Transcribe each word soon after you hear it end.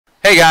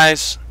Hey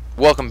guys,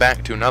 welcome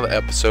back to another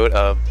episode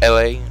of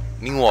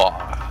Noire.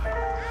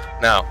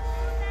 Now,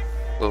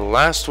 the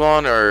last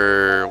one,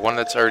 or one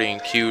that's already in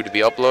queue to be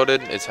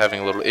uploaded, is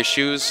having a little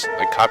issues,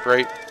 like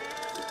copyright,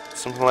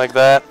 something like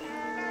that.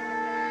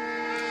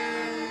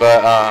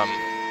 But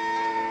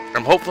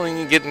I'm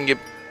hopefully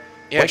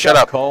yeah, shut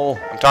up, Cole.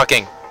 I'm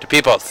talking to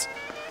peoples.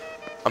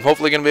 I'm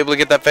hopefully gonna be able to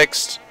get that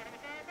fixed,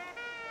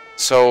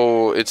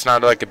 so it's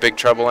not like a big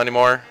trouble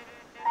anymore.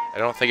 I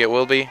don't think it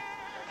will be.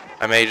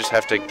 I may just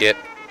have to get,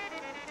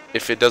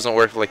 if it doesn't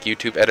work, like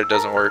YouTube edit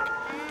doesn't work,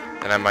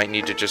 then I might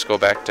need to just go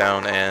back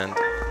down and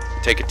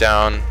take it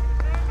down,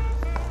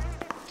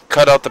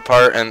 cut out the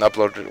part, and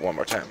upload it one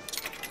more time.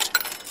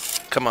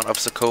 Come on,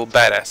 Officer Cole,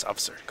 badass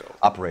Officer Cole.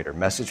 Operator,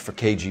 message for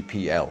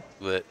KGPL.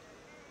 Lit.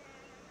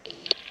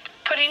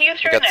 Putting you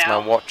through Got now.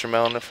 some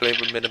watermelon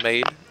flavored Minute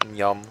Maid.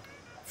 Yum.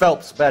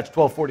 Phelps, badge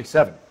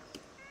 1247.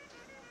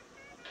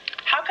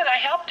 How could I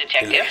help,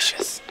 Detective?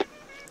 Delicious.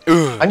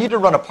 I need to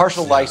run a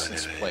partial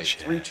license plate,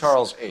 3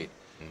 Charles 8.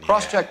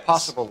 Cross-check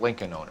possible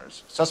Lincoln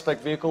owners.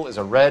 Suspect vehicle is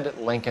a red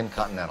Lincoln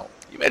Continental.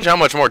 You imagine how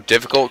much more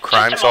difficult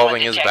crime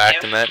solving is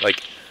back in that?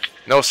 Like,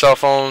 no cell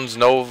phones,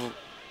 no...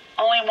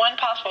 Only one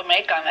possible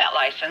make on that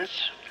license.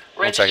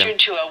 1 second.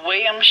 Registered to a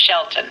William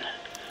Shelton,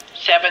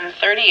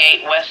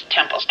 738 West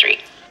Temple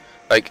Street.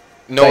 Like,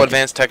 no Thank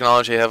advanced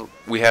technology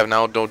we have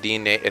now, no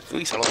DNA. At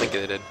least I don't think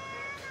they did.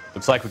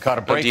 Looks like we caught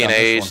a No break on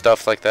DNA, this one.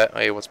 stuff like that.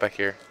 Hey, what's back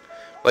here?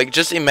 Like,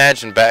 just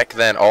imagine back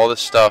then all this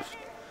stuff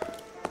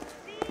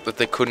that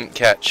they couldn't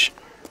catch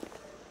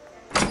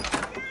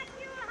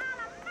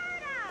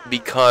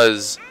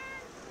because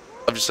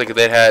of just like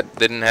they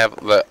didn't have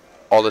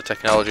all the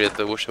technology that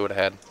they wish they would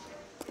have had.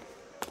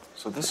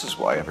 So this is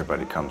why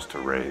everybody comes to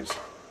Ray's.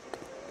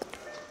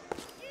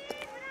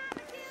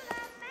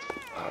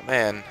 Oh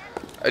man,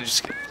 I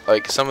just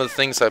like some of the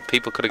things that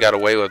people could have got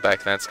away with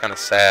back then. It's kind of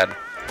sad.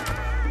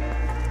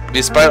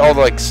 Despite all the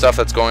like stuff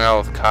that's going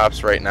on with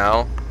cops right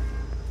now,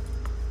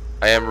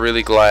 I am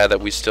really glad that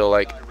we still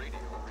like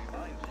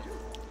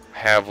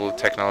have the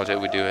technology that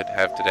we do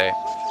have today.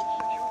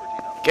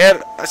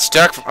 Get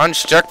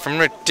unstuck from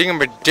the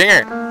dinger.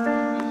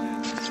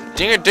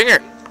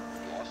 Dinger.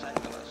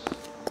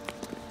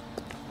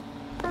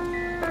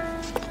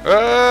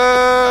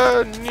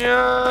 Yeah.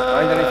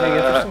 Find anything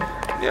interesting?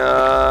 Yeah.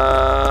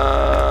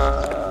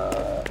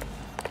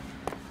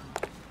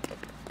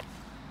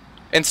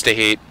 Insta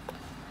heat.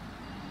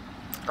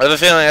 I have a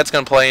feeling that's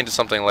gonna play into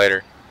something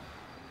later.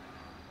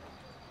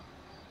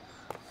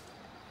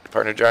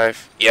 Partner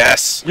drive.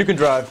 Yes. You can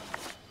drive.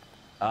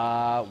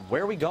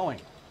 Where are we going?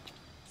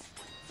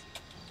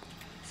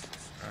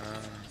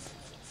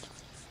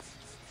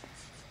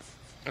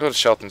 I'll go to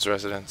Shelton's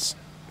residence.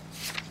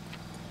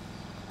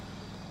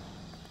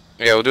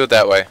 Yeah, we'll do it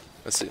that way.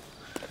 Let's see.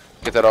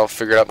 Get that all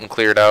figured up and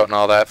cleared out and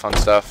all that fun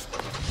stuff.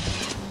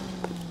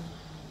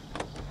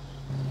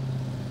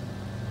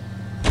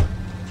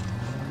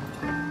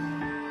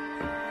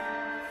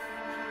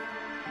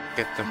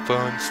 Get the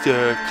fun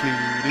stuff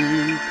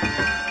cleared up.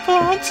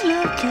 Fun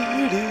stuff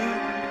cleared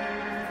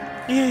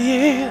up.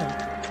 Yeah.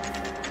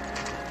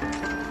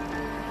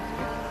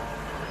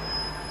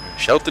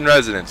 Shelton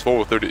residence,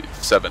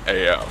 4:37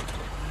 a.m.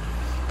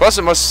 Plus,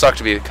 it must suck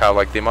to be a cop.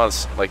 Like, they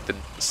must, like, the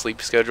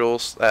sleep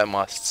schedules, that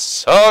must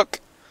suck.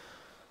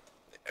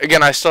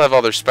 Again, I still have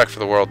all the respect for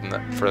the world and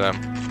for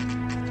them.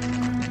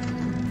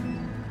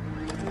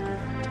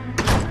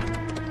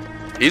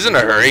 He's in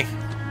a hurry.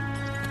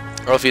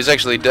 Well, if he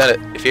actually did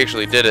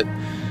it,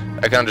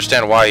 I can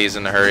understand why he's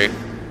in a hurry.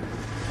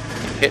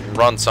 Hit and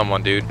run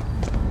someone, dude.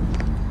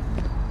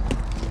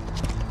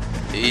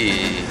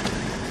 Eee.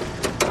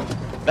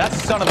 That's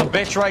the son of a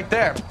bitch right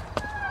there.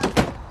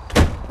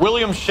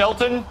 William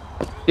Shelton?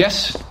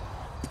 Yes?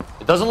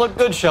 It doesn't look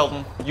good,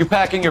 Shelton. You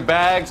packing your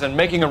bags and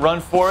making a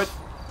run for it?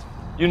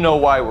 You know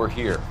why we're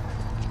here.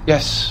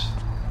 Yes.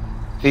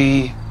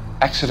 The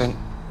accident.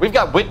 We've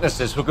got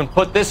witnesses who can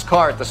put this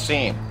car at the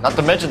scene, not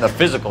to mention the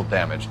physical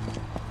damage.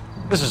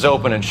 This is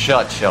open and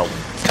shut, Shelton.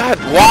 God,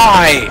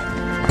 why?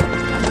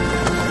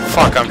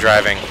 Fuck, I'm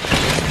driving.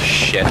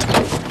 Shit.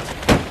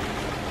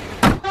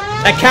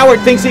 That coward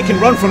thinks he can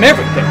run from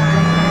everything.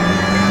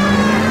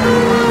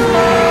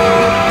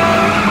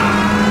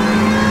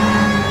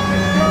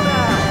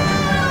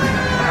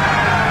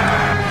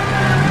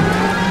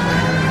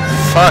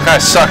 Fuck, I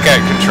suck at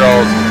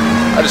controls.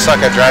 I just suck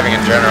at driving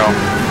in general.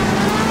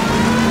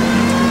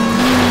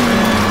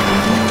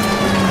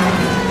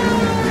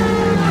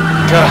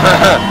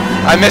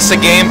 I miss the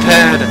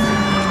gamepad.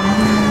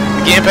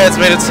 The gamepad's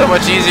made it so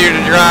much easier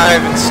to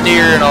drive and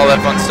steer and all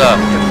that fun stuff.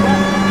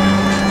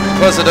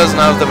 Plus, it doesn't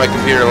help that my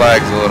computer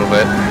lags a little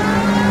bit.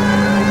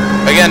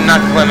 Again,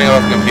 not complaining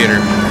about the computer.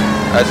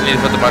 I just need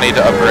to put the money to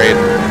upgrade.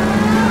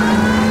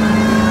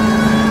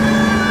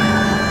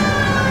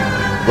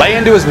 Lay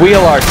into his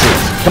wheel, R2.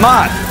 Come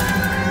on.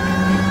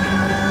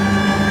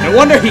 No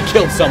wonder he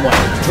killed someone,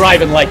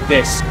 driving like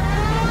this.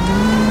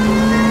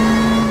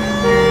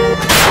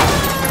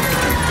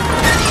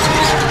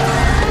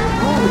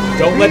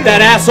 Don't let that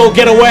asshole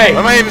get away!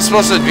 What am I even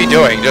supposed to be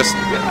doing? Just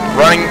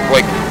running,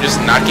 like, just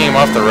knocking him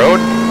off the road?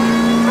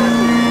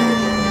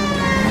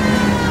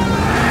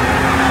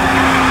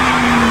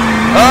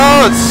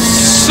 Oh, it's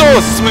so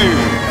smooth.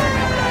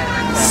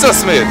 So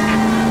smooth.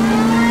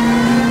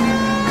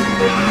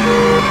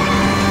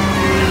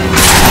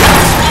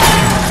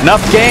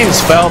 Enough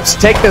games, Phelps.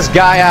 Take this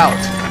guy out.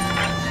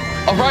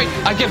 All right,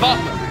 I give up.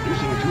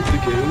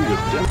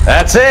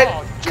 That's it.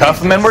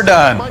 Cuff him and we're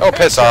done. Oh,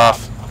 piss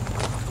off.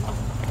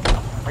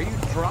 Are you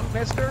drunk,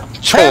 mister?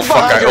 Oh,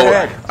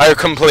 fuck, I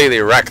completely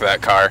wrecked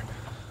that car.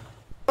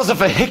 That was a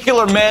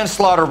vehicular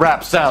manslaughter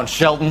rap sound,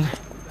 Shelton.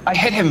 I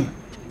hit him.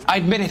 I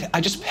admit it. I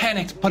just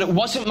panicked, but it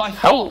wasn't my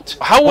fault.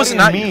 How was What it do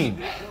not? you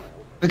mean?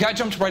 The guy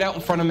jumped right out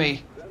in front of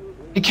me.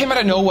 He came out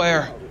of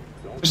nowhere.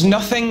 There's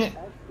nothing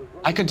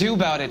I could do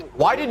about it.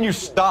 Why didn't you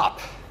stop?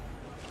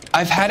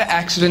 I've had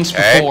accidents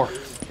Hey. before.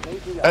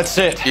 That's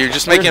it. You're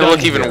just making it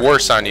look even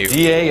worse on you.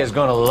 DA is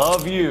gonna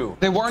love you.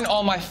 They weren't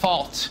all my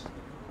fault.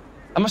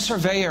 I'm a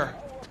surveyor.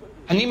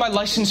 I need my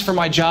license for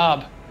my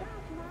job.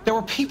 There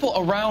were people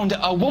around.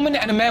 A woman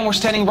and a man were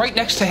standing right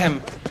next to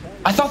him.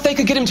 I thought they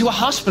could get him to a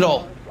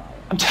hospital.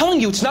 I'm telling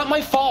you, it's not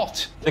my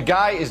fault. The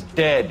guy is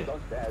dead,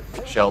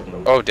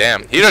 Shelton. Oh,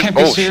 damn. He You didn't. can't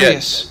be Oh, shit.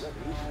 serious.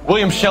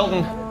 William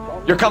Shelton,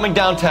 you're coming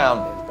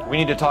downtown. We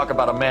need to talk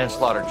about a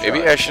manslaughter charge.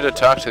 Maybe I should have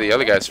talked to the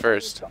other guys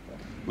first.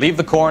 Leave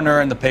the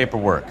coroner and the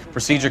paperwork.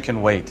 Procedure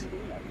can wait.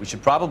 We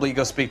should probably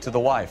go speak to the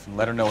wife and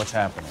let her know what's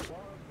happening.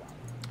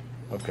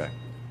 Okay.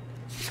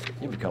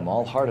 You become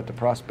all heart at the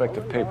prospect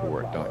of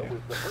paperwork, don't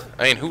you?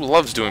 I mean, who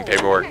loves doing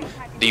paperwork?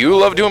 Do you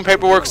love doing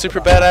paperwork, super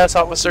badass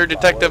officer,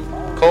 Detective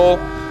Cole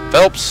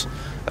Phelps?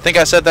 I think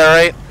I said that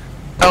right.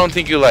 I don't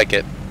think you like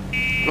it.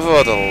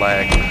 Oh, the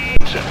lag.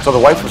 So the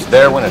wife was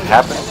there when it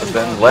happened, but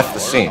then left the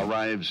scene.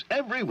 Arrives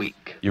every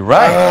week. You're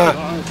right.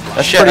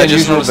 That's Shit, pretty I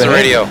just unusual noticed the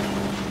behavior.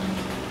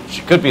 radio.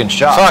 She could be in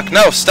shock. Fuck,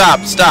 no,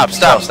 stop, stop,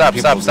 stop, stop,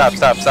 stop, stop,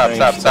 stop, stop,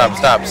 stop, stop,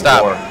 stop,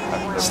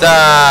 stop.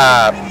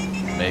 Stop.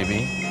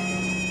 Maybe.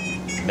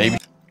 Maybe.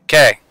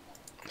 Okay.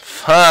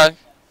 Fuck.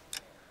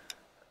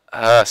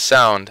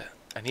 Sound.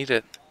 I need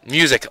it.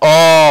 Music.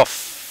 Oh,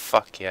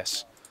 fuck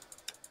yes.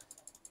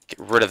 Get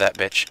rid of that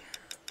bitch.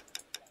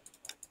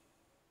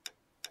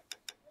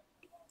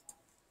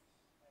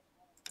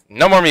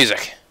 No more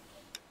music.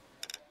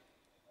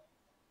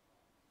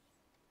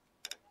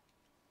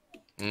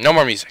 No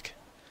more music.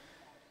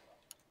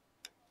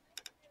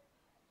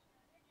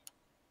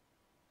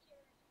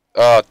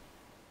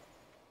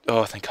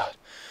 Oh, thank God.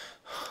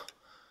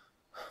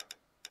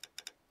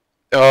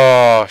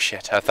 Oh,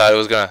 shit. I thought it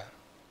was gonna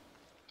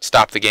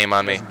stop the game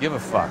on me. Give a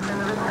fuck.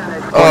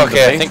 Oh,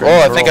 okay, I think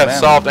I've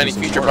solved any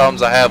future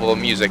problems I have with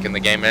music in the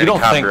game, any don't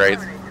think- copyright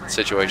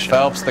situation.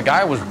 Phelps, the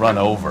guy was run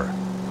over.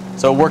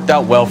 So it worked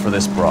out well for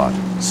this broad.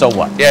 So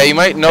what? Yeah, you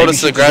might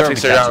notice the she deserved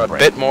graphics to are catch down a a break.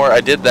 bit more. I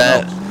did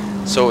that,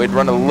 so it'd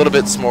run a little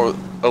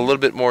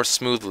bit more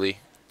smoothly,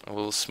 a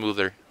little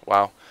smoother.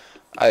 Wow,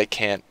 I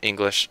can't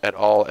English at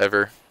all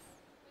ever.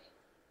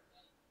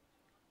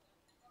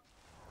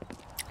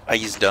 I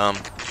use dumb.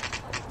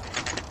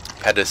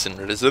 Edison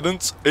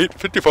Residence,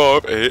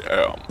 8:55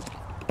 a.m.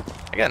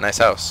 I got a nice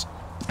house.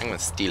 I'm gonna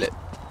steal it.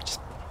 Just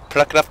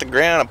pluck it off the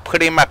ground and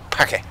put it in my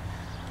pocket.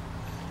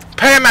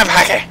 Put it in my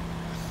pocket.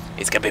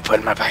 It's gonna be put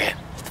in my pocket.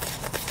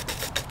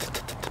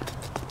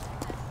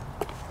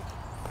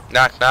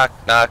 Knock, knock,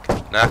 knock,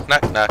 knock,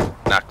 knock,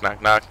 knock, knock,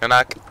 knock, knock,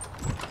 knock.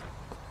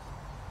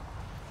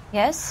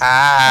 Yes?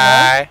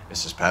 Hi.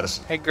 Mrs.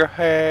 Patterson. Hey, girl.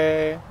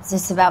 Hey. Is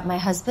this about my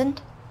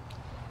husband?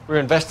 We're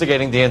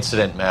investigating the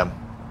incident, ma'am.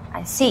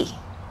 I see.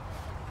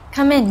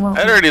 Come in,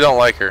 I already don't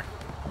like her.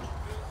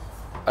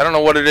 I don't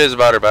know what it is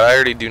about her, but I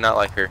already do not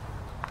like her.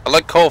 I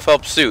like Cole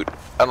Phelps' suit.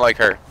 I don't like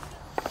her.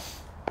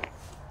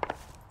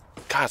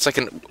 God, it's like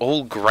an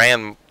old We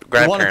wanted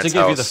grandparents' to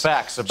give you the house.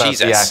 facts about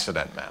Jesus. the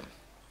accident, ma'am.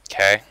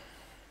 Okay.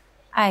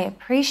 I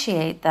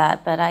appreciate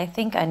that, but I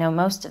think I know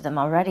most of them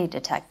already,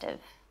 Detective.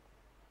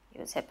 He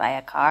was hit by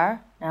a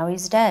car, now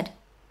he's dead.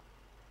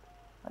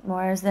 What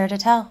more is there to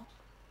tell?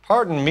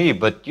 Pardon me,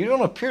 but you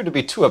don't appear to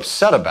be too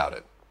upset about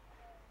it.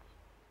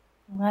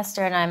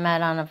 Lester and I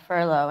met on a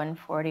furlough in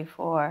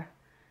 '44.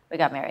 We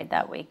got married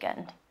that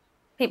weekend.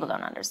 People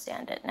don't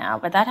understand it now,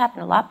 but that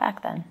happened a lot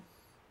back then.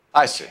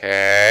 I see.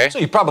 Okay. So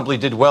you probably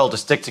did well to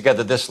stick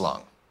together this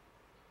long.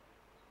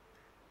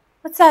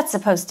 What's that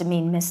supposed to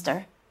mean,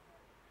 mister?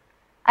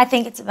 I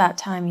think it's about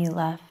time you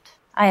left.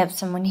 I have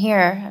someone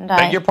here, and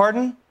Beg your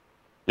pardon?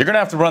 You're gonna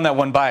have to run that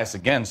one by us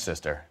again,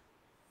 sister.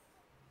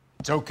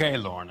 It's okay,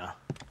 Lorna.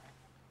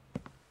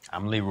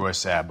 I'm Leroy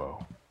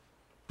Sabo.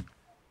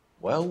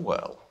 Well,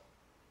 well.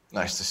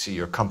 Nice to see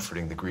you're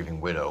comforting the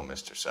grieving widow,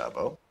 Mr.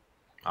 Sabo.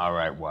 All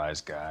right, wise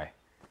guy.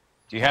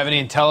 Do you have any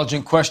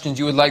intelligent questions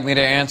you would like me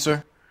to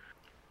answer?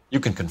 You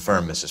can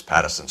confirm Mrs.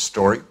 Patterson's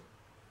story.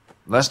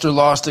 Lester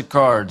lost at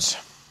cards.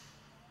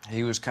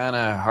 He was kind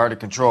of hard to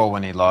control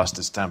when he lost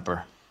his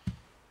temper.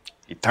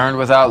 He turned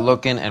without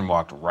looking and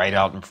walked right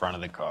out in front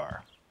of the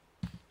car.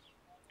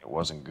 It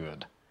wasn't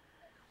good.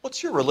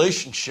 What's your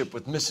relationship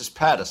with Mrs.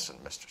 Patterson,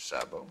 Mr.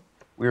 Sabo?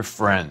 We're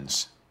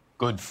friends.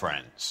 Good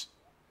friends.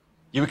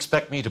 You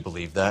expect me to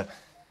believe that?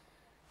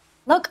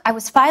 Look, I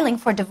was filing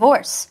for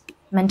divorce.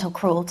 Mental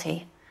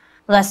cruelty.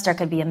 Lester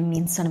could be a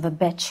mean son of a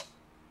bitch.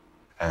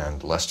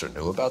 And Lester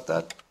knew about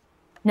that?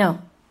 No,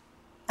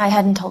 I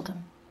hadn't told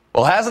him.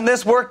 Well, hasn't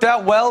this worked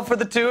out well for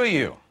the two of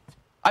you?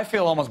 I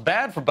feel almost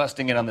bad for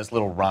busting in on this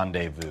little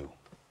rendezvous.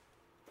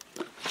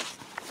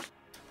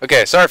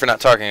 Okay, sorry for not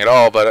talking at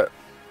all, but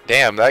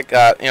damn, that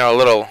got, a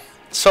little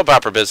soap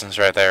opera business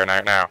right there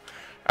right now.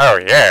 Oh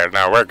yeah,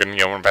 now we're gonna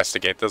go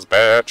investigate this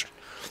bitch.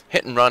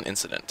 Hit and run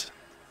incident.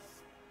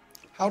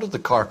 How did the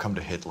car come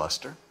to hit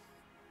Lester?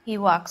 He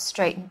walked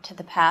straight into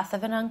the path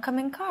of an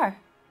oncoming car.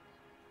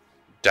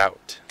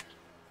 Doubt.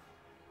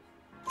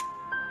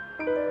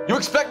 You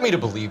expect me to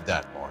believe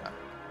that, Lorna?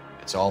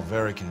 It's all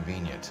very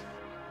convenient.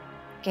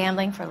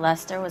 Gambling for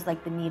Lester was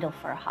like the needle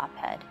for a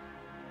hophead.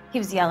 He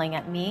was yelling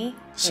at me.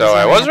 So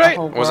I was right?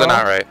 Was I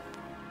not right?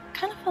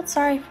 Kind of felt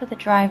sorry for the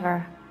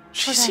driver.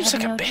 She But I seems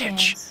had like a no bitch.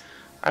 chance.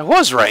 I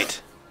was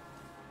right.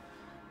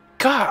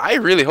 God, I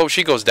really hope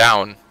she goes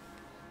down.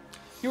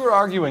 You were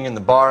arguing in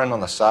the bar and on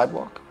the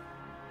sidewalk?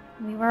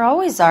 We were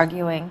always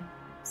arguing.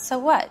 So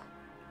what?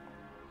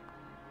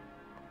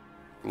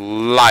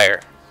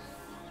 Liar.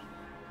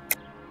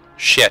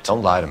 Shit.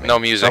 Don't lie to me. No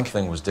music.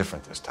 Something was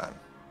different this time.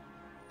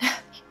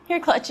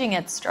 You're clutching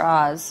at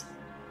straws.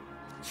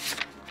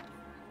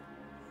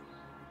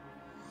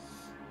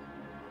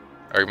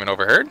 Argument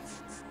overheard?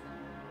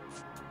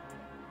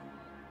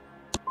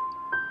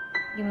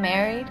 You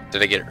married?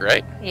 Did I get it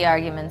right? The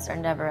arguments are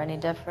never any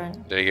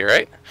different. Did I get it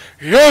right?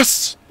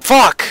 Yes!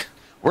 Fuck!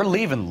 We're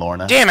leaving,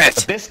 Lorna. Damn it!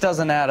 But this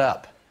doesn't add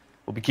up.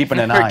 We'll be keeping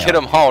an eye on Get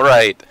him it. all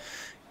right.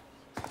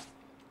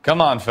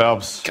 Come on,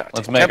 Phelps. God,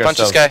 Let's damn, make can't punch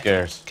this ourselves guy.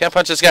 scarce. Can't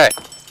punch this guy.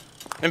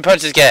 Let me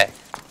punch this guy.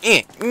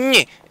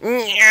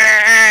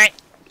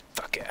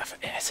 Fuck off,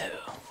 asshole.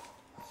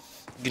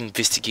 I'm gonna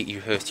investigate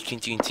your house. You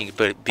can't do anything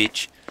about it,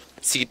 bitch.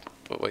 See,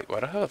 wait,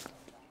 what I have?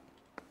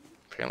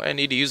 Apparently I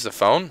need to use the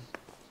phone?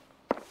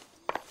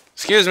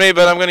 Excuse me,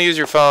 but I'm gonna use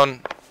your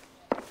phone.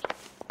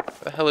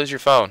 What the hell is your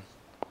phone?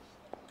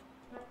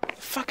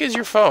 The fuck is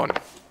your phone?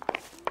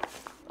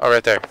 Oh,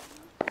 right there.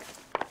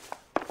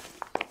 I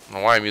don't know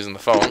why I'm using the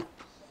phone.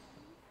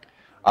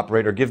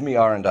 Operator, give me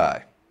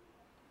R&I.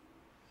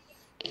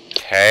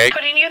 Okay.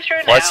 Putting you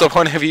through What's now. the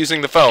point of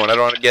using the phone? I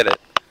don't want to get it.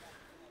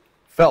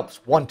 Phelps,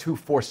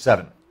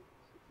 1247.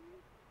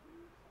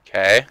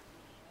 Okay.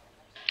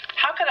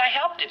 How could I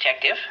help,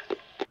 Detective?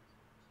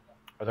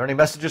 Are there any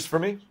messages for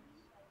me?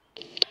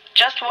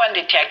 Just one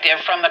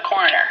detective from the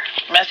coroner.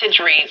 Message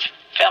reads,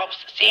 Phelps,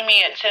 see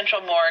me at Central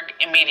Morgue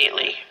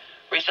immediately.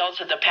 Results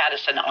of the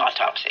Pattison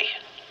autopsy.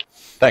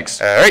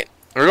 Thanks. Alright.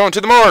 We're going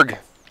to the morgue.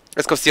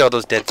 Let's go see all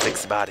those dead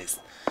sexy bodies.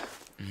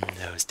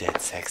 Those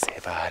dead sexy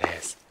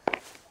bodies.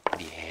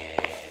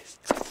 Yes.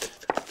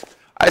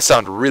 I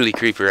sound really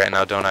creepy right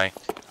now, don't I?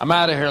 I'm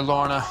out of here,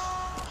 Lorna.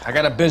 I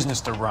got a business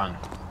to run.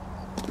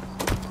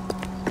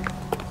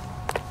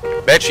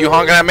 Bitch, you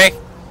honking at me?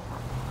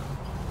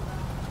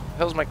 The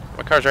hell's my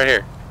car's right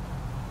here.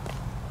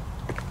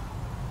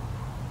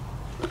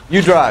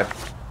 You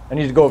drive. I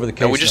need to go over the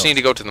case. No, we just need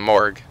to go to the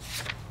morgue.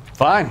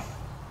 Fine.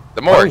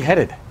 The Where are we morgue.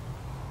 headed?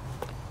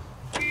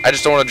 I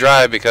just don't want to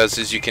drive because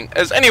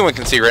as anyone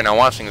can see right now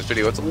watching this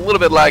video, it's a little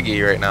bit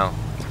laggy right now.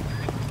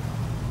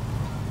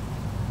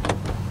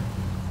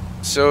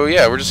 So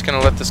yeah, we're just gonna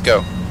let this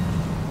go.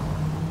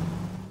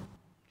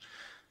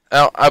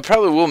 Now, I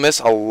probably will miss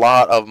a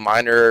lot of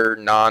minor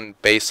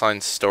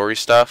non-baseline story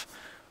stuff,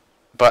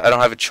 but I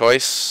don't have a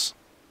choice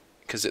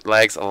because it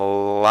lags a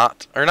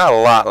lot, or not a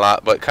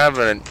lot, but kind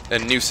of a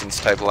nuisance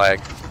type lag.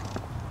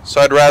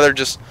 So I'd rather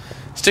just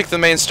stick to the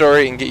main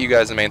story and get you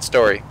guys the main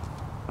story,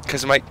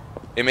 because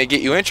it may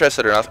get you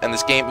interested enough, and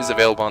this game is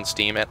available on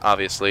Steam,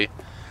 obviously,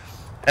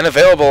 and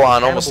available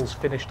on almost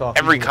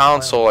every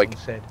console, like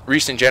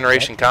recent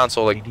generation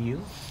console, like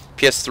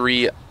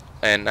PS3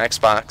 and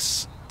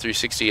Xbox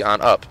 360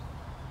 on up.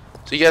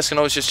 So you guys can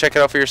always just check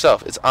it out for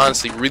yourself. It's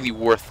honestly really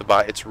worth the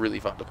buy. It's really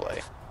fun to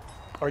play.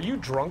 Are you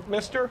drunk,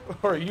 mister?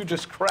 Or are you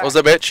just cracked? What was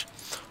that, bitch?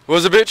 What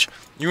was that, bitch?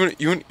 You wanna go?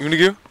 You wanna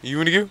go? You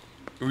wanna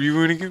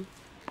go?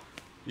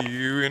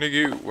 You wanna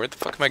go? Where the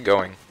fuck am I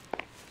going?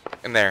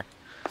 In there.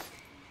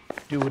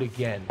 Do it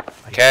again.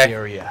 I 'Kay.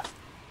 dare ya.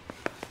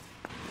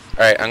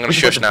 Alright, I'm gonna We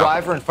should shush put the now.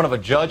 driver in front of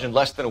a judge in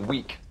less than a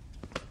week.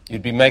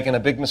 You'd be making a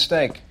big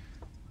mistake.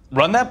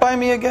 Run that by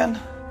me again?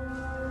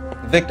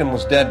 The victim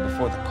was dead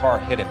before the car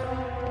hit him.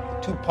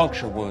 2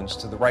 puncture wounds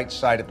to the right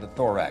side of the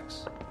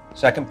thorax.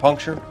 Second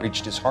puncture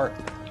reached his heart.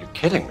 You're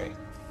kidding me.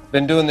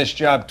 Been doing this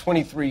job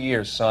 23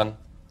 years, son.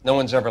 No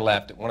one's ever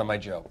laughed at one of my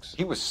jokes.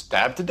 He was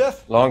stabbed to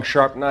death? Long,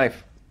 sharp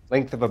knife.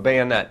 Length of a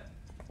bayonet.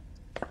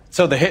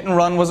 So the hit and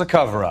run was a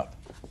cover-up.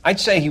 I'd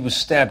say he was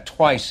stabbed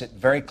twice at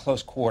very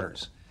close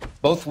quarters.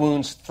 Both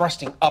wounds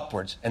thrusting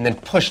upwards and then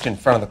pushed in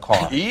front of the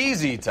car.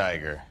 Easy,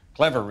 Tiger.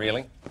 Clever,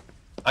 really.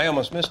 I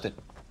almost missed it.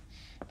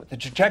 But the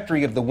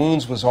trajectory of the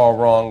wounds was all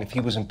wrong if he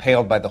was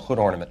impaled by the hood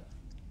ornament.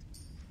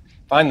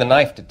 Find the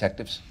knife,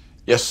 detectives.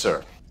 Yes,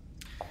 sir.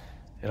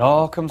 It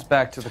all comes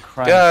back to the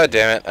crime. God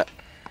damn it.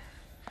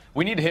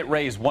 We need to hit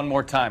Ray's one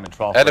more time and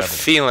trial I had a for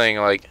evidence. feeling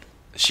like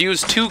She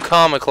was too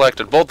calm and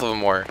collected. Both of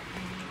them were.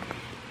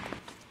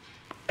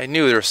 I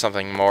knew there was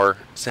something more.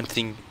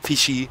 Something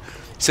fishy.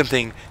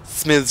 Something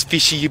smells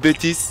fishy about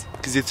this.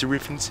 Because it's a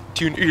reference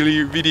to an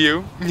earlier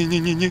video.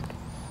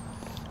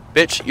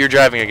 Bitch, you're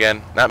driving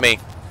again. Not me.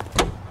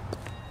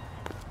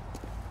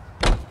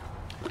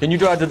 Can you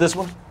drive to this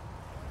one?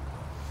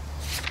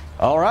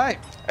 All right.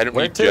 I don't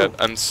need to.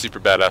 I'm super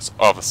badass.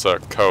 Officer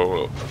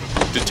Cole.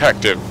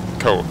 Detective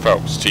Cole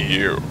Phelps to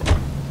you.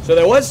 So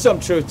there was some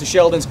truth to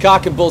Sheldon's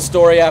cock and bull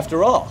story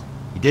after all.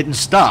 He didn't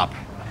stop,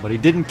 but he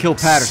didn't kill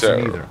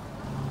Patterson either.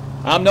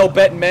 I'm no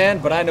betting man,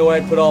 but I know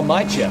I'd put all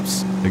my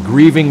chips. The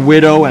grieving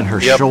widow and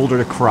her shoulder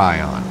to cry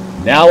on.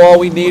 Now all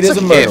we need is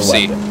a murder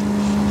weapon.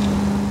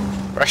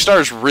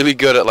 Rockstar's really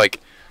good at like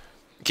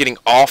getting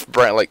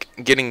off-brand, like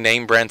getting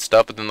name-brand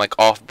stuff, but then like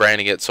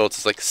off-branding it, so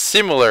it's like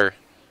similar,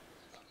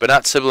 but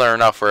not similar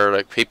enough where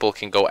like people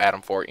can go at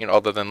him for it. You know,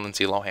 other than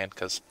Lindsay Lohan,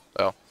 because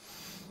well,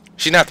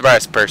 she's not the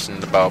brightest person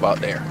to bow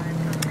about there.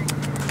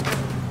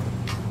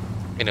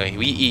 Anyway,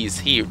 we is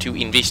here to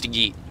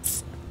investigate.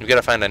 We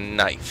gotta find a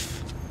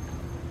knife.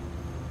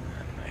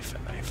 A knife.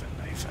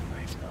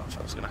 No, if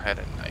I was gonna hide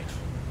a knife.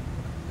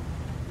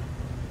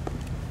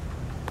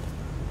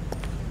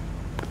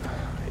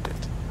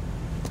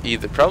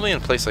 Either probably in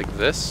a place like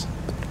this,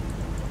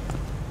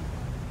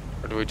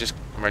 or do we just?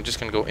 Am I just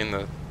gonna go in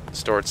the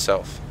store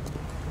itself?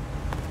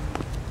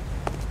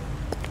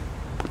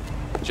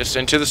 Just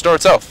into the store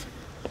itself.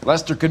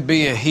 Lester could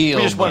be a heel.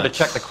 We just wanted to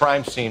check the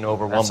crime scene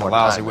over one more time.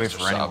 That's a lousy way Mr.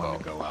 for anyone Sabo,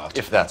 to go out.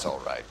 if that's all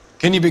right.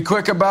 Can you be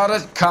quick about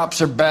it?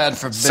 Cops are bad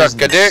for business.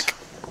 Suck a dick.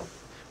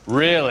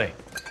 Really?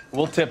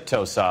 We'll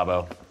tiptoe,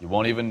 Sabo. You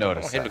won't even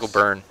notice. I want him to go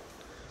burn.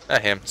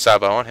 Not him,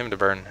 Sabo. I want him to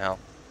burn in hell.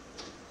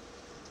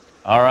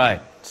 All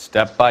right.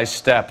 Step by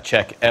step,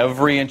 check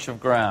every inch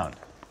of ground.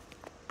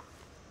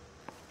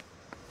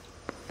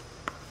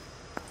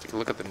 Take a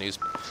look at the news.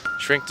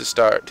 Shrink to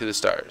the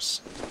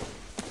stars.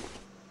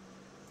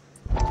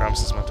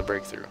 Promises not to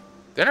break through.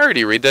 Didn't I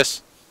already read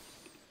this?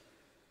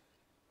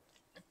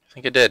 I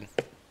think I did.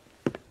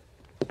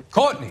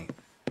 Courtney,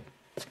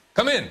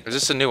 come in. Or is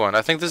this a new one?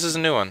 I think this is a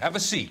new one. Have a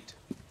seat.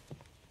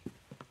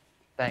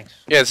 Thanks.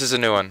 Yeah, this is a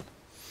new one.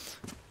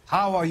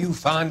 How are you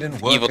finding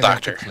working Evil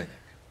doctor. at the clinic?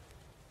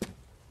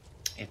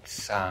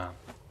 It's,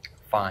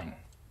 fine.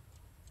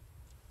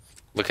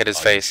 Look at his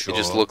face. He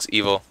just looks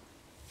evil.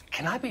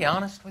 Can I be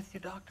honest with you,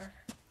 Doctor?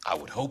 I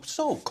would hope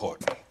so,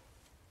 Courtney.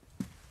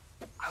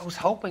 I was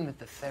hoping that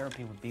the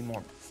therapy would be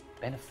more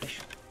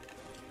beneficial.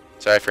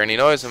 Sorry for any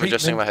noise. I'm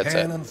adjusting my Treatment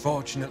headset. can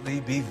unfortunately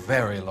be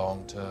very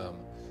long-term.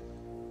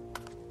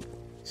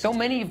 So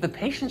many of the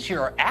patients here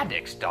are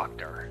addicts,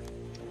 Doctor.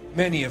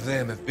 Many of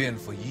them have been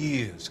for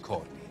years,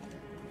 Courtney.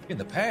 In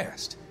the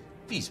past,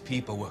 these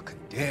people were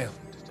condemned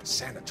to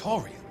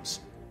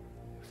sanatoriums.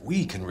 If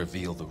we can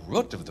reveal the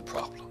root of the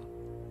problem,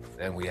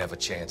 then we have a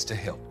chance to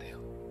help them.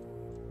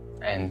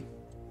 And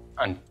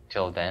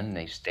until then,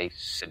 they stay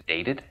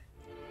sedated?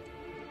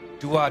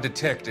 Do I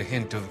detect a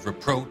hint of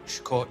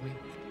reproach, Courtney?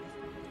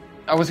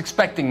 I was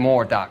expecting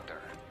more, Doctor.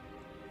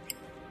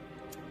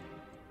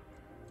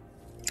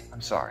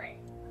 I'm sorry.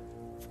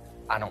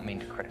 I don't mean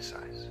to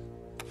criticize.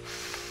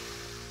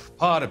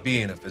 Part of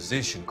being a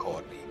physician,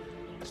 Courtney,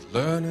 is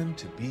learning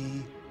to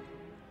be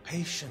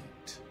patient.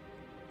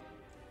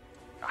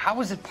 How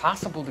is it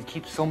possible to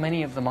keep so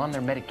many of them on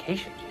their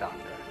medications, Doctor?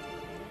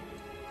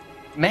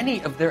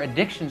 Many of their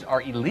addictions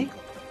are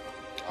illegal.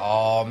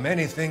 Oh,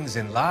 many things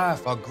in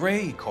life are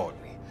gray,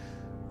 Courtney.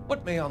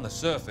 What may on the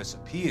surface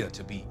appear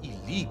to be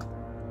illegal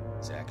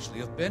is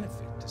actually of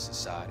benefit to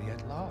society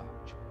at large.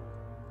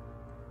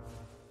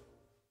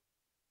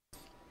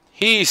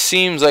 He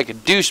seems like a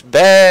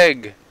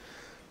douchebag.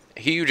 A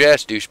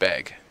huge-ass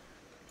douchebag.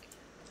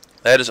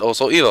 That is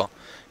also evil,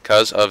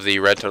 because of the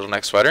red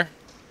turtleneck sweater.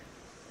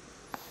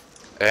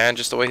 And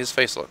just the way his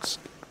face looks.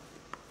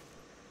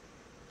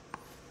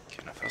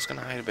 Okay, now if I was going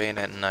to hide a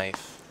bayonet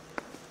knife,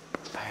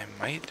 I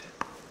might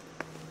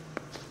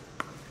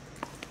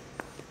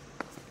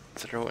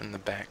throw it in the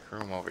back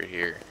room over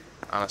here,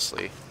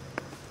 honestly.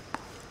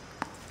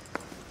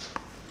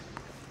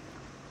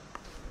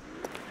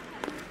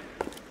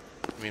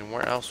 I mean,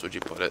 where else would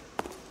you put it?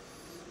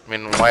 I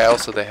mean, why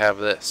else would they have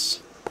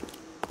this?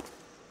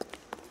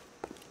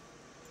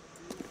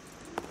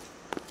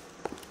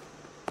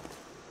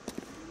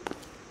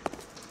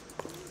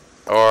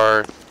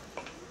 Or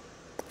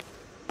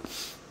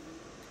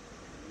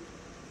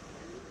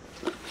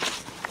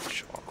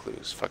show all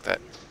clues. Fuck that.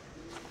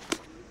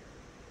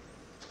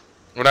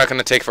 We're not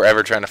gonna take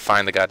forever trying to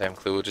find the goddamn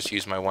clue. We'll just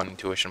use my one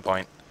intuition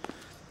point.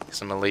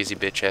 Cause I'm a lazy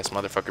bitch ass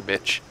motherfucker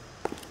bitch.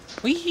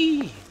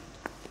 Whee!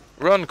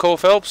 Run, Cole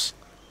Phelps!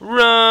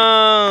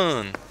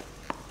 Run!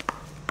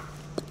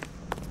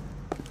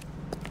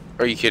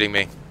 Are you kidding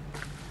me?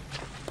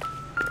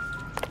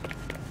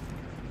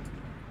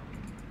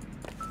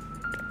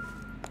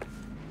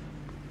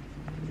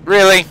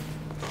 Really?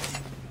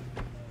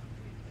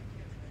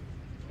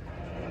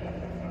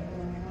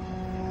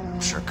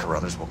 I'm sure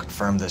Carruthers will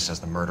confirm this as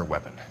the murder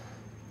weapon.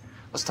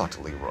 Let's talk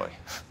to Leroy.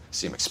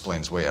 See him explain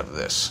his way out of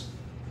this.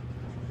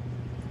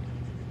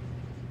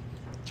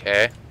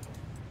 Okay.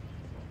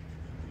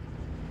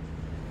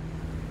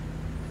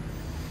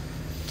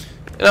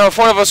 You know, if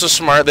one of us was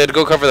smart, they'd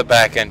go cover the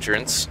back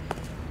entrance.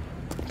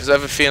 Because I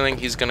have a feeling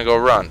he's gonna go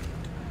run.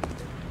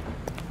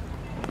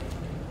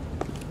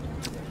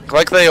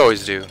 Like they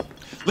always do.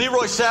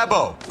 Leroy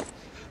Sabo,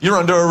 you're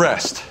under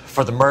arrest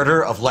for the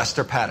murder of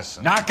Lester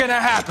Patterson. Not gonna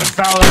happen,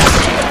 fellas.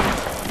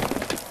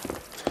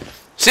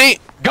 See?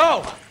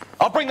 Go!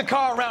 I'll bring the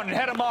car around and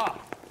head him off.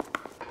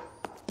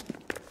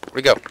 Where'd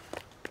we go?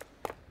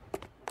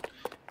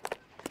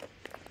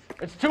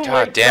 It's too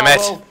God late, damn it.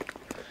 Sabo.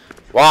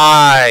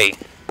 Why?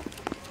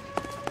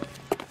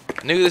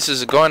 I knew this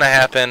was going to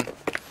happen.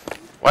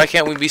 Why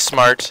can't we be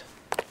smart?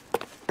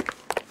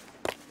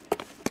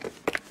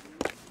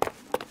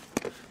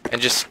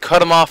 And just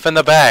cut him off in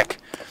the back.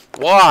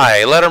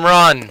 Why? Let him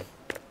run.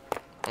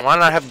 Why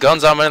not have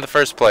guns on him in the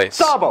first place?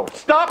 Sabo,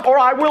 stop or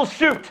I will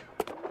shoot.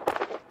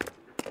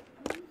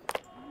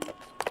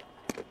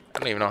 I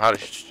don't even know how to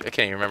I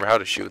can't even remember how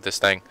to shoot this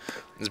thing.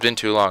 It's been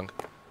too long.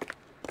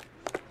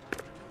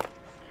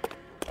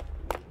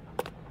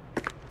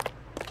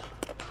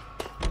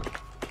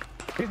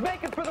 He's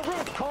making for the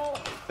roof, Cole.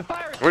 The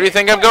fire. Where do you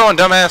think I'm going,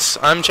 dumbass?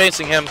 I'm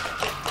chasing him.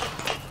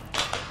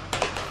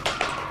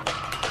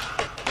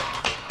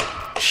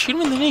 Shoot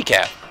him in the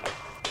kneecap.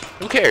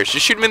 Who cares?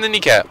 Just shoot him in the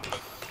kneecap.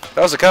 If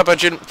that was a cop, I'd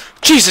shoot him.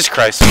 Jesus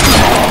Christ.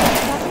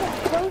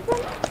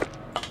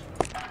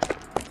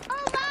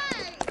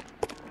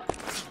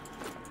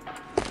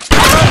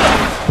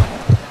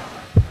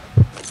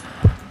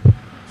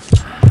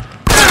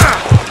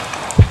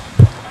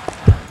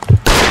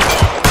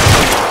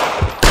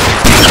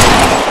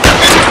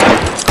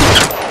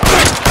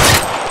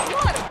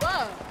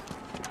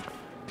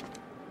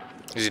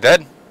 Is he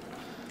dead?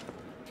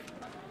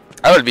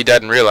 I would be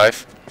dead in real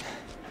life.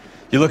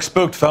 You look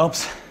spooked,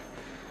 Phelps.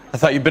 I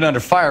thought you'd been under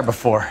fire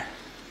before.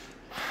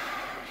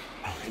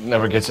 It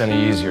never gets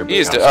any easier. He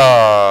is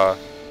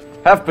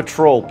Have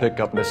patrol pick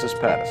up Mrs.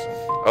 Patterson.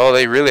 Oh,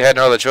 they really had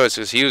no other choice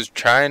because he was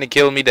trying to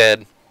kill me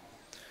dead.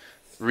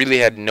 Really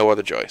had no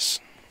other choice,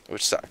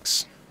 which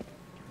sucks.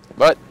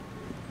 But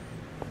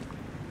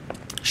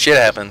shit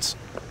happens.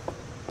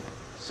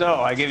 So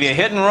I give you a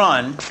hit and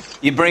run.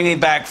 You bring me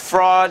back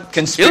fraud,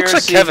 conspiracy, He looks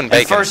like Kevin and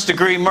Bacon.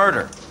 first-degree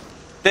murder.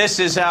 This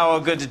is how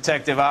a good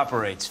detective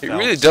operates, He Phelps.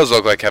 really does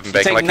look like Kevin You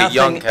Bacon, take like a nothing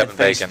young at Kevin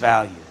face Bacon.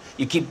 value.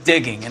 You keep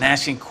digging and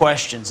asking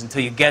questions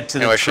until you get to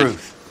Anyway, the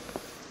truth.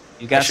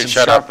 You I got should some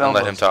shut sharp up and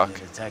let him elbows talk. in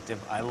you,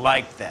 detective. I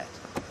like that.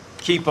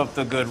 Keep up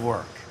the good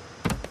work.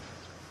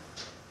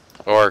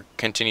 Or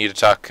continue to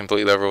talk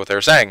completely over what they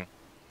were saying.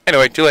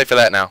 Anyway, too late for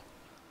that now.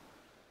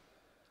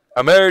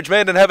 A marriage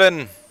made in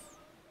heaven.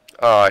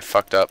 Oh, I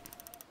fucked up.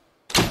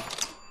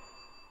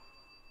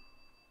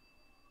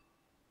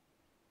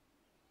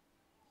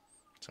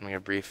 Something a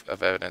brief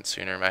of evidence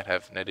sooner might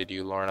have netted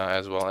you, Lorna,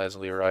 as well as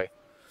Leroy.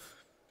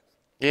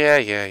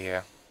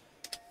 Yeah.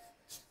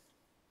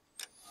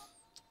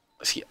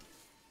 See,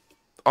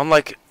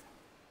 unlike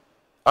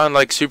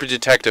Super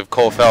Detective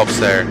Cole Phelps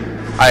there,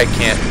 I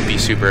can't be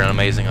super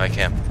amazing like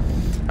him.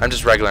 I'm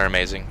just regular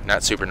amazing,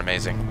 not super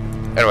amazing.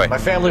 Anyway, My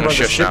family I'm gonna runs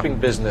a shift now. shipping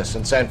business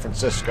in San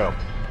Francisco.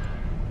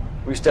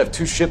 We used to have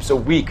 2 ships a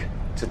week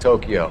to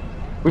Tokyo.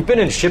 We've been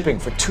in shipping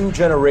for 2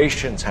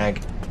 generations,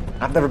 Hank.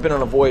 I've never been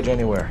on a voyage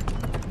anywhere.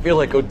 I feel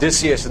like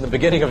Odysseus in the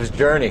beginning of his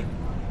journey.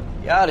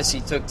 The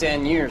Odyssey took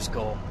 10 years,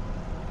 Cole.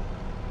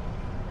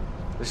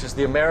 This is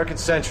the American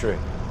century.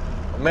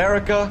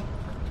 America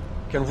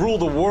can rule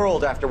the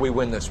world after we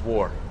win this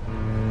war.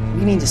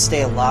 We need to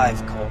stay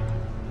alive, Cole.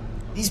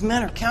 These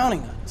men are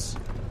counting on us.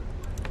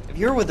 Have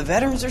you heard what the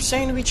veterans are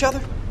saying to each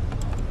other?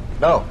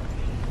 No.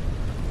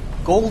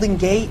 Golden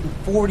Gate and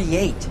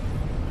 48.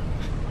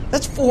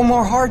 That's 4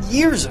 more hard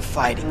years of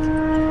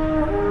fighting.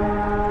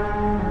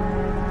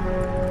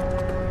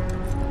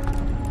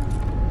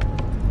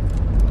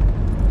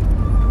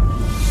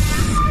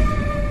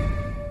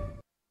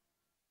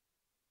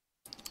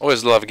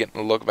 Always love getting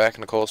to look back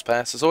into Cole's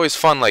past. It's always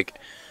fun, like,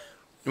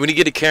 when you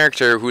get a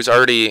character who's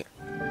already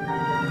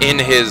in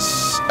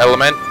his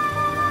element.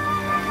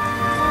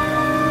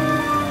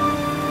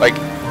 Like,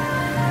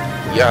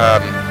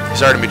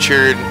 he's already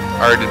matured,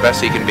 already the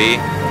best he can be.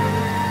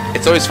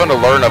 It's always fun to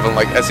learn of him,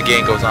 like, as the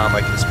game goes on,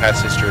 like, his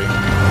past history.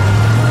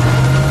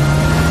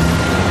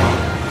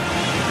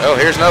 Oh,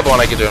 here's another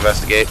one I get to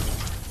investigate.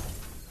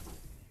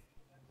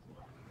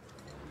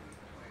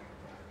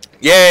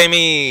 Yay,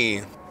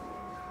 me!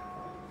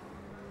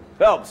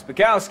 Phelps,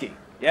 Bukowski,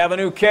 you have a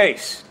new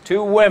case.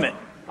 2 women,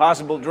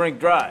 possible drink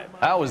drive.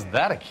 How is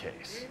that a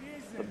case?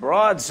 The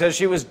broad says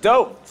she was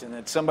doped and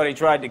that somebody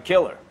tried to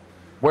kill her.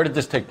 Where did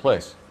this take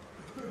place?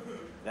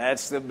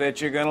 That's the bit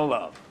you're gonna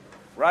love.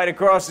 Right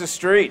across the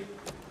street.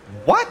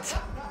 What?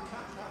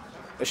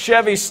 A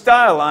Chevy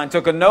Style Line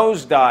took a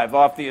nosedive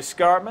off the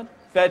escarpment,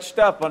 fetched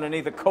up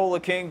underneath a Cola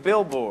King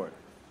billboard.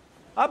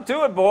 Up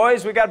to it,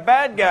 boys. We got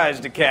bad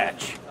guys to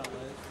catch.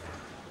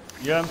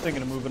 Yeah, I'm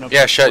thinking of moving up.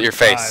 Yeah, to shut your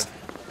 45. face.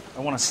 I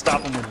want to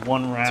stop them with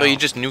 1 round. So you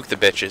just nuke the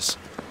bitches.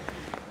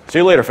 See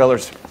you later,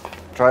 fellas.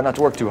 Try not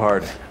to work too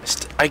hard.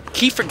 I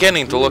keep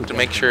forgetting to look to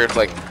make sure if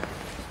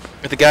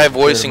the guy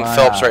voicing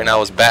Phelps right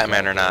now is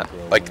Batman or not.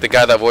 Like the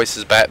guy that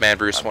voices Batman,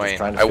 Bruce Wayne.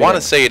 I want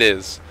to say it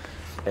is,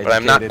 but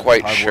I'm not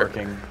quite sure.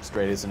 Hardworking,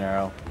 straight as an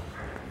arrow.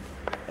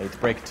 I hate to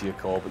break it to you,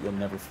 Cole, but you'll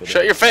never fit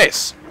Shut your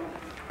face.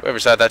 Whoever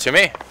said that to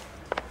me.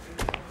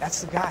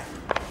 That's the guy.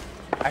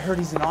 I heard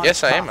he's an honest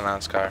Yes, I cop. am an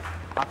honest car.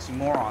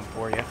 Oxymoron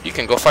for you. You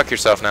can go fuck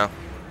yourself now.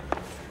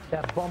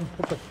 That bum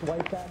took a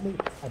swipe at me.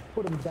 I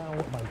put him down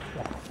with my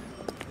shot.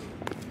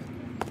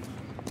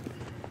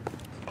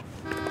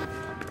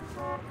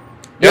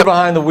 You're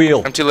behind the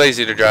wheel. I'm too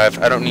lazy to drive.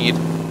 I don't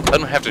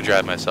have to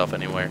drive myself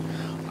anywhere.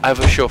 I have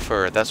a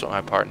chauffeur. That's what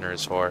my partner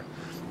is for.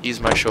 He's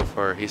my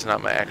chauffeur. He's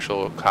not my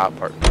actual cop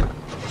partner.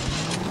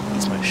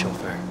 He's my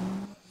chauffeur.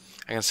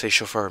 I can say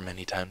chauffeur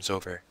many times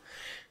over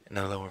in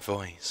a lower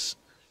voice.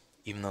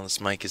 Even though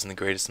this mic isn't the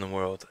greatest in the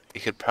world, it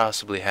could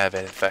possibly have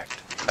an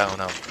effect. I don't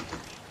know.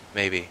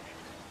 Maybe.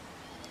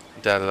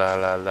 Da la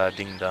la la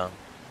ding dong.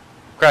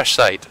 Crash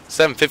site.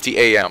 7:50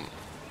 a.m.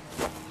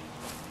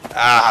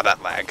 Ah,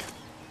 that lag.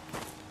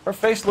 Her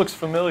face looks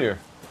familiar.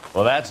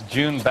 Well, that's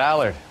June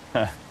Ballard,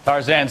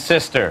 Tarzan's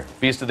sister,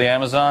 Beast of the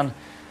Amazon.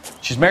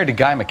 She's married to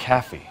Guy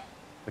McAfee.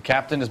 The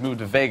captain has moved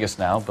to Vegas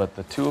now, but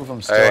the two of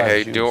them still have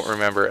I juice. don't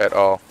remember at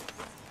all.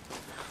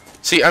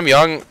 See, I'm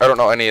young. I don't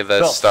know any of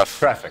this Phelps, stuff.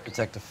 Traffic.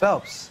 Detective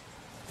Phelps.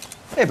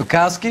 Hey,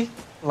 Bukowski.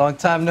 Long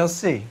time no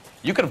see.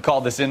 You could have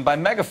called this in by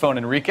megaphone,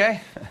 Enrique.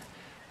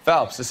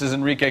 Phelps, this is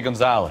Enrique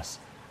Gonzalez.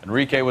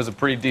 Enrique was a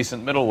pretty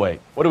decent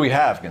middleweight. What do we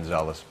have,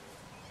 Gonzalez?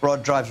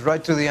 Broad drives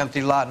right through the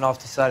empty lot and off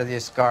the side of the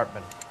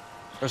escarpment.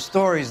 Her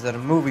story is that a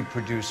movie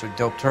producer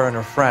doped her and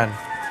her friend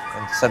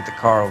and sent the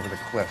car over the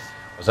cliff.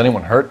 Was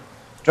anyone hurt?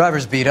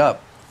 Driver's beat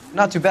up.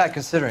 Not too bad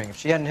considering. If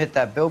she hadn't hit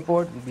that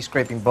billboard, we'd be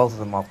scraping both of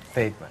them off the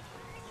pavement.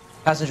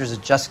 Passenger's a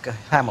Jessica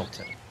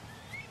Hamilton.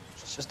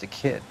 She's just a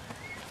kid.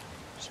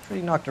 She's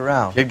pretty knocked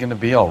around. Kid gonna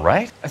be all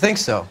right? I think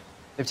so.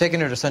 They've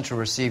taken her to central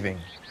receiving.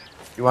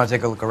 If you want to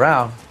take a look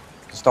around,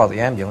 you can stall the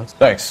ambulance.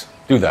 Thanks.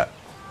 Do that.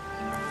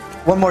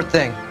 One more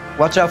thing.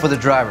 Watch out for the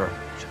driver.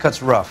 She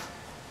cuts rough.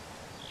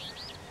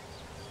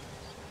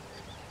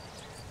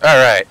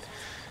 Alright.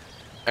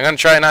 I'm gonna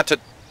try not to...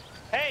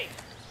 Hey!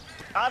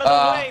 Out of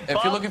the way,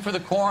 If you're looking for the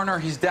coroner,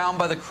 he's down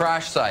by the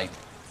crash site.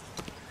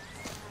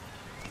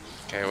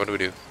 Okay, what do we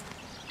do?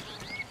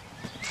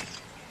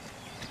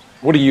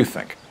 What do you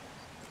think?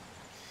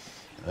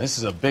 This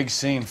is a big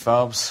scene,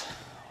 Phelps.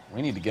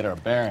 We need to get our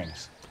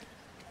bearings.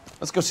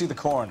 Let's go see the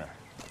coroner.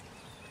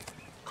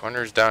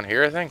 Coroner's down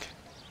here, I think.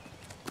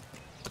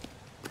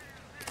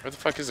 Where the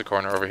fuck is the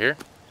coroner? Over here?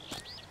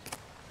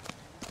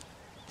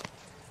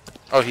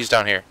 Oh, he's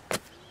down here.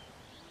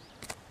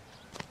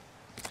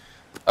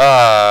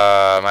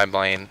 My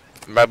brain.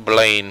 My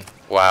brain.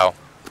 Wow.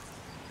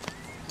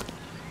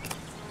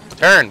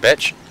 Turn,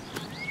 bitch.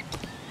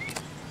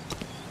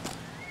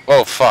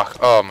 Oh, fuck.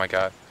 Oh, my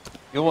God.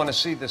 You'll want to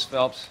see this,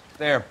 Phelps.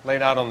 There,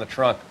 laid out on the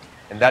trunk.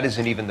 And that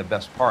isn't even the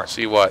best part.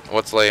 See what?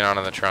 What's laying on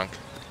in the trunk?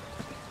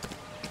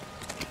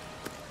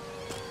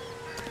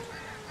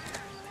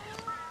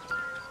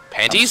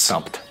 Panties?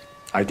 Stumped.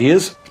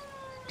 Ideas?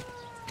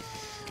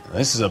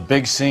 This is a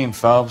big scene,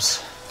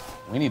 Phelps.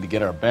 We need to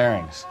get our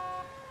bearings.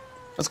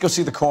 Let's go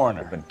see the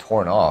coroner. They've been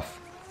torn off.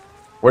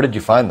 Where did you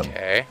find them?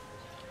 Okay.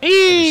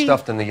 It was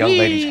stuffed in the young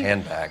lady's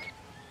handbag.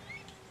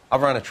 I'll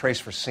run a trace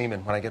for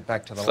semen when I get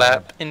back to the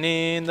lab. Flapping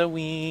in the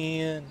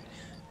wind.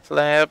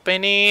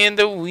 Flapping in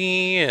the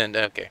wind.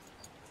 Okay.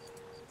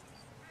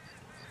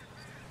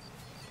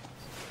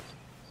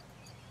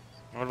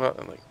 What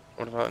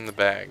about in the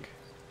bag?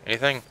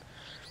 Anything?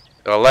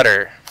 A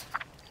letter.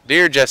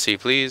 Dear Jesse,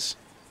 please.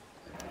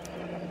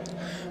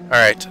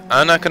 Alright,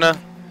 I'm not gonna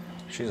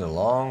She's a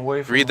long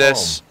way from read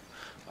this. home.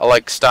 I'll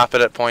like stop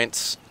it at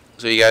points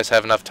so you guys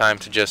have enough time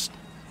to just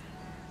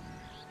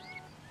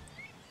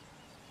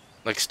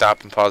like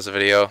stop and pause the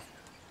video.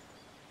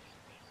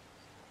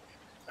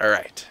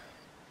 Alright.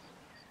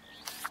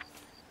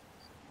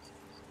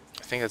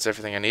 I think that's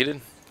everything I needed.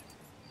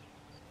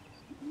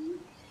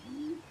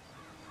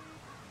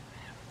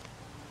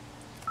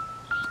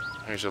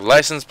 Here's your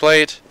license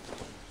plate.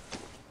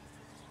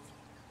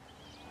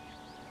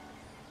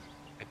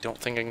 I don't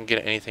think I can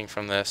get anything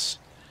from this.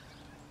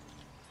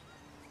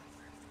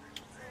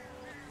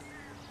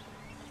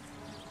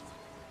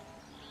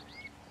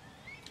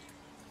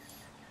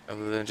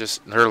 Other than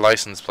just her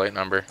license plate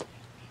number.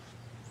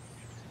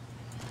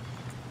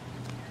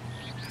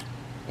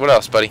 What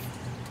else, buddy?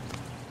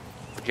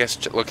 I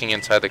guess looking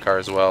inside the car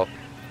as well.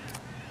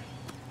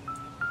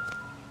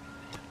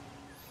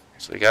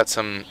 So we got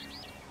some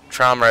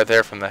trauma right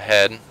there from the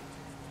head.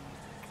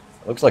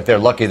 Looks like they're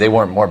lucky they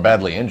weren't more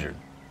badly injured.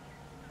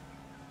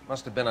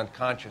 Must have been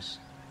unconscious.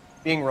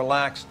 Being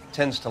relaxed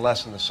tends to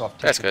lessen the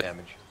soft That's tissue good.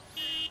 damage.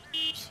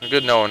 So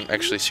good no one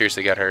actually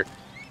seriously got hurt.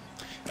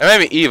 I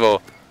may be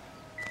evil,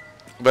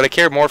 but I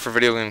care more for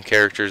video game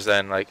characters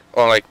than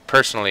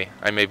personally,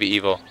 I may be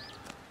evil.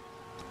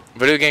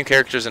 Video game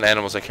characters and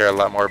animals I care a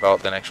lot more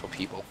about than actual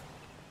people.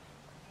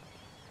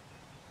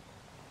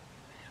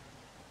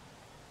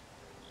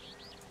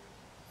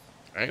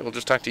 Alright, we'll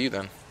just talk to you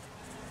then.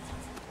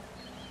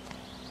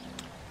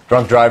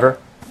 Drunk driver?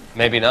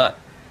 Maybe not.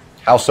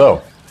 How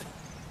so?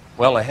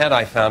 Well, a head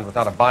I found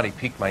without a body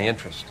piqued my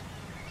interest.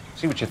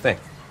 See what you think.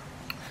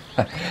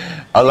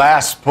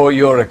 Alas, poor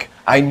Yorick.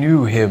 I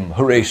knew him,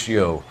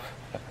 Horatio.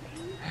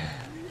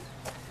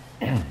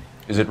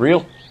 Is it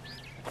real?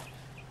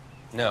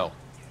 No.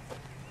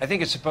 I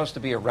think it's supposed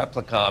to be a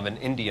replica of an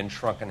Indian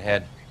shrunken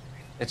head.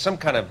 It's some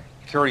kind of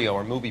curio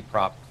or movie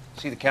prop.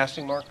 See the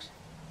casting marks?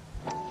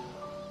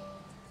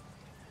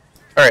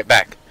 Alright,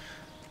 back.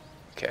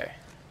 Okay.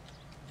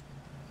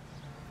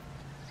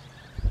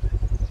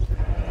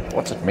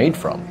 What's it made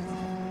from?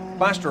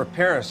 Plaster of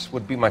Paris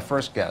would be my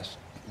first guess,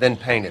 then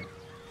painted.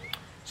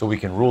 So we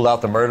can rule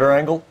out the murder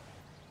angle?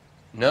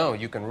 No,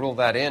 you can rule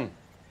that in.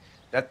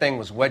 That thing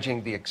was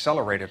wedging the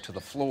accelerator to the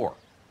floor.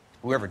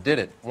 Whoever did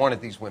it wanted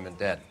these women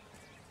dead.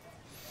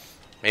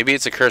 Maybe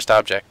it's a cursed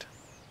object.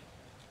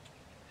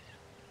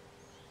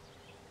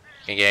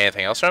 Can you get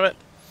anything else from it?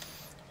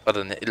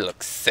 Other than it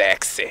looks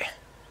sexy.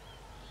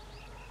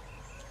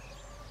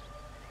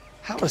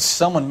 How does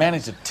someone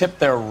manage to tip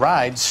their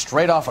ride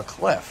straight off a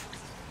cliff?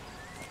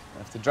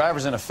 If the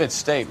driver's in a fit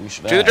state, we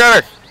should To the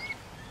ask.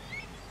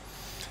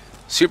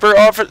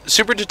 driver!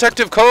 Super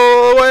Detective,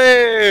 call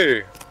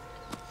away!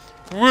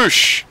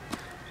 Whoosh!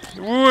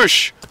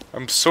 Whoosh!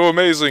 I'm so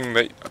amazing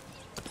that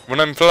when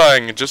I'm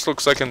flying, it just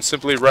looks like I'm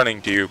simply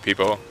running to you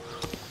people.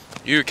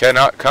 You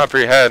cannot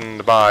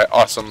comprehend my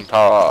awesome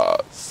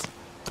powers.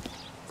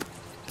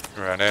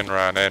 Run in,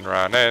 run in,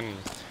 run in.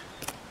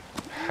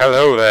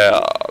 Hello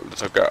there,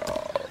 little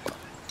girl.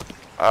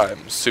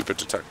 I'm Super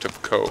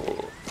Detective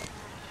Cole.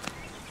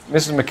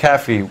 Mrs.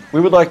 McAfee,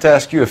 we would like to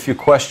ask you a few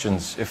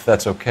questions, if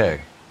that's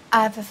okay.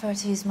 I prefer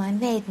to use my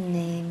maiden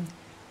name,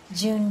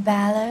 June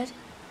Ballard.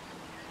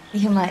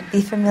 You might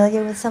be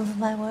familiar with some of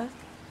my work.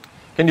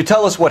 Can you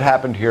tell us what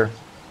happened here?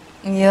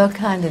 You're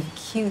kind of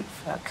cute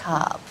for a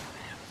cop.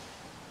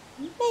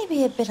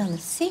 Maybe a bit on the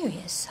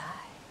serious side.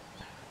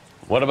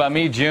 What about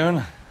me,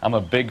 June? I'm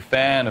a big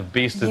fan of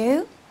Beast of...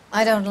 You?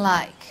 I don't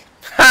like.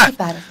 Keep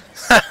out of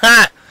this.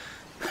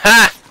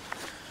 Ha!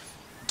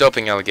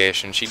 Doping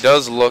allegation. She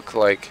does look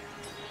like...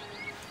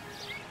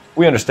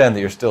 We understand that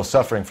you're still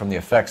suffering from the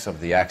effects of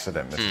the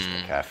accident,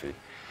 Mrs. McAfee.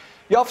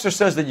 The officer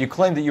says that you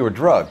claimed that you were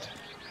drugged.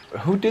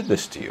 Who did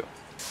this to you?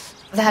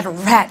 That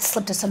rat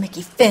slipped us some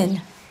Mickey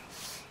Finn.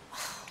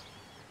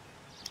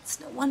 It's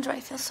no wonder I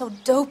feel so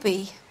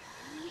dopey.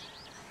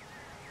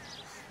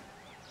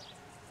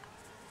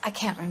 I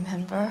can't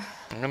remember.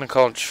 I'm gonna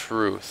call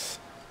truth.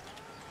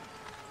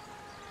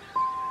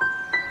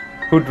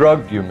 Who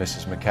drugged you,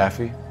 Mrs.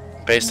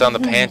 McAfee? Based on the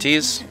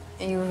panties,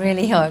 You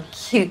really are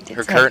cute, her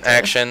detective. current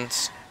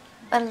actions.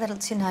 But a little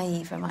too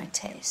naive for my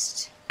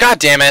taste. God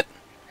damn it!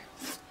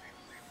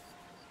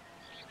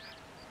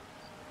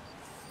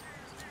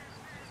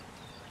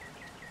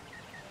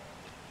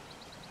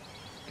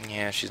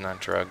 Yeah, she's not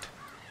drugged.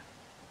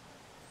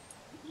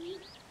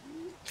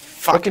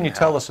 What can you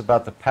tell us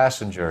about the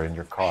passenger in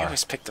your car? I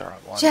always pick the wrong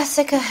one.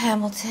 Jessica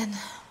Hamilton.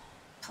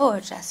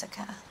 Poor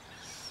Jessica.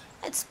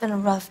 It's been a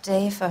rough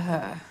day for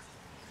her.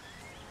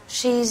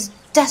 She's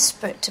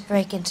desperate to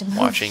break into movies.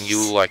 Watching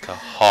you like a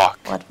hawk.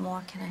 What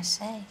more can I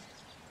say?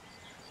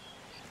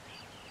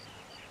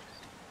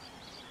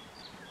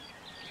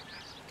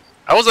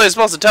 How was I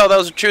supposed to tell that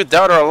was the truth,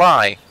 doubt, or a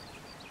lie?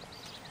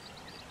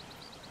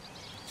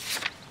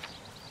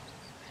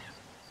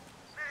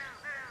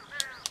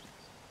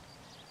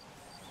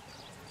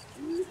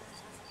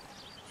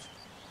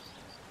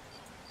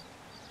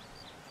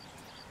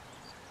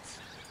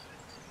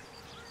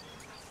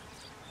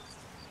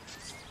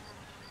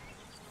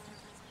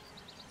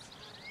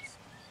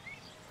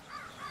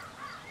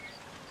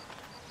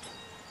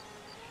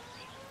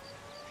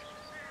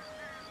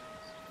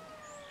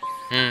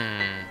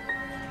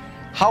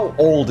 How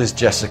old is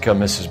Jessica,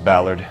 Mrs.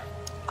 Ballard?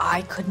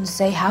 I couldn't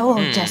say how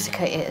old Hmm.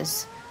 Jessica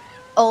is.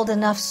 Old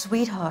enough,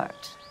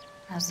 sweetheart,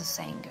 as the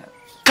saying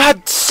goes.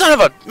 God, son of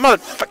a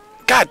motherfucker!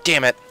 God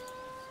damn it!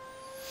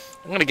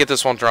 I'm gonna get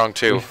this one wrong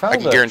too. We found I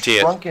can guarantee a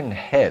it. shrunken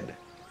head.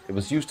 It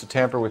was used to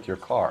tamper with your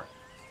car.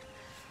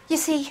 You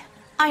see,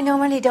 I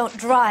normally don't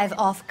drive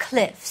off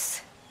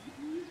cliffs.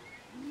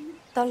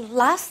 The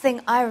last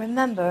thing I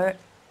remember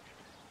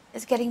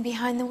is getting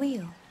behind the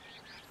wheel.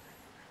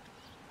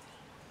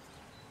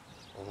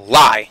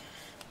 Lie.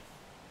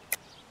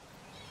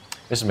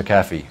 Mrs.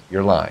 McAfee,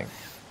 you're lying.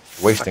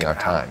 You're wasting our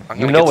time. I'm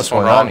You gonna know get what's this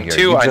one going on wrong, here.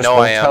 too. You I just know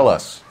won't I am. tell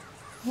us.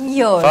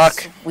 You're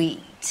Fuck.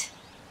 sweet,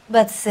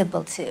 but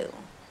simple too.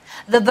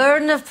 The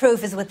burden of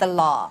proof is with the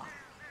law.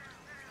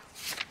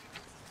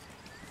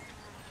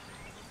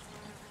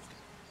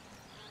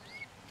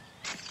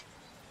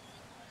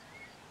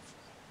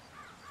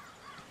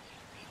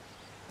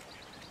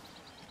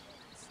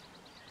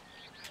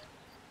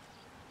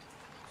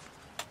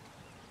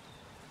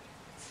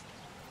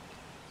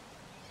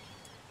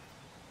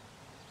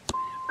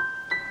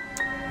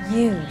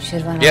 You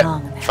should run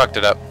along Yep, with fucked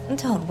it up. it.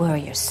 Don't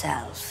worry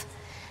yourself.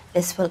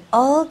 This will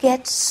all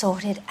get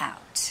sorted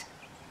out.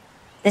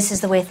 This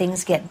is the way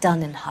things get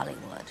done in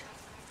Hollywood.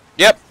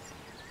 Yep.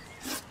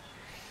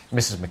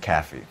 Mrs.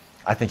 McAfee,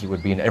 I think it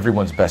would be in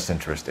everyone's best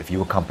interest if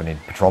you accompanied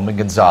Patrolman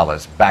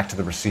Gonzalez back to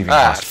the receiving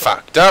hospital.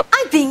 Fucked up.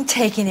 I'm being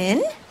taken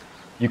in?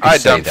 You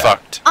could say that.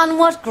 Fucked. On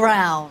what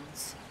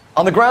grounds?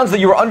 On the grounds that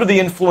you are under the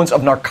influence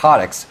of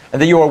narcotics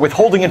and that you are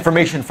withholding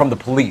information from the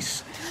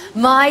police.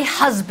 My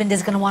husband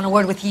is going to want a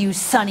word with you,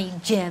 Sonny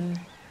Jim.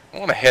 I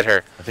want to hit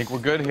her. I think we're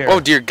good here. Oh,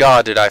 dear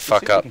God, did I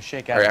fuck up.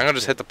 Alright, I'm going to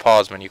just hit the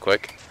pause menu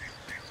quick.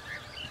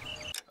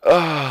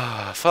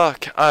 Oh,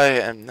 fuck. I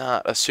am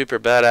not a super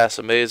badass,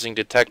 amazing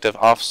detective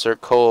officer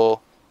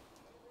Cole.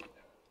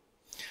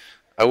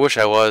 I wish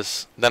I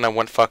was. Then I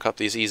wouldn't fuck up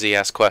these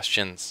easy-ass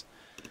questions.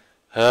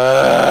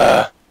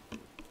 Anyway,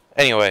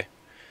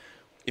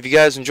 if you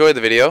guys enjoyed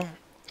the video,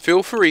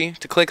 feel free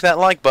to click that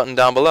like button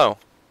down below.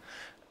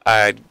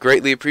 I'd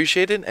greatly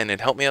appreciate it, and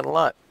it'd help me out a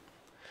lot.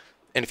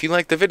 And if you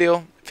liked the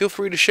video, feel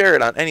free to share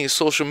it on any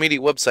social media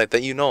website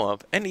that you know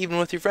of, and even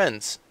with your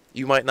friends.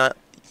 You might not...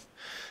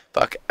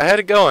 Fuck, I had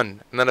it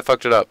going, and then I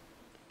fucked it up.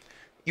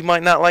 You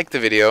might not like the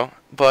video,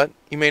 but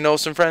you may know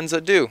some friends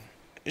that do.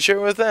 Share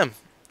it with them.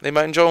 They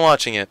might enjoy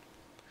watching it.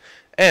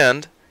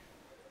 And,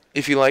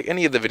 if you like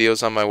any of the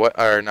videos on my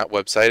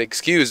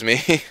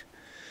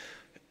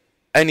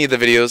any of the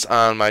videos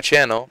on my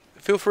channel,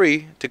 feel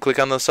free to click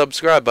on the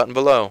subscribe button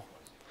below.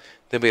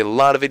 There'll be a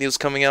lot of videos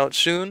coming out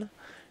soon,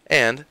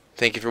 and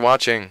thank you for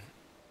watching.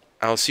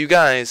 I'll see you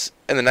guys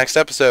in the next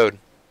episode.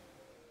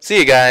 See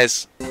you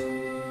guys.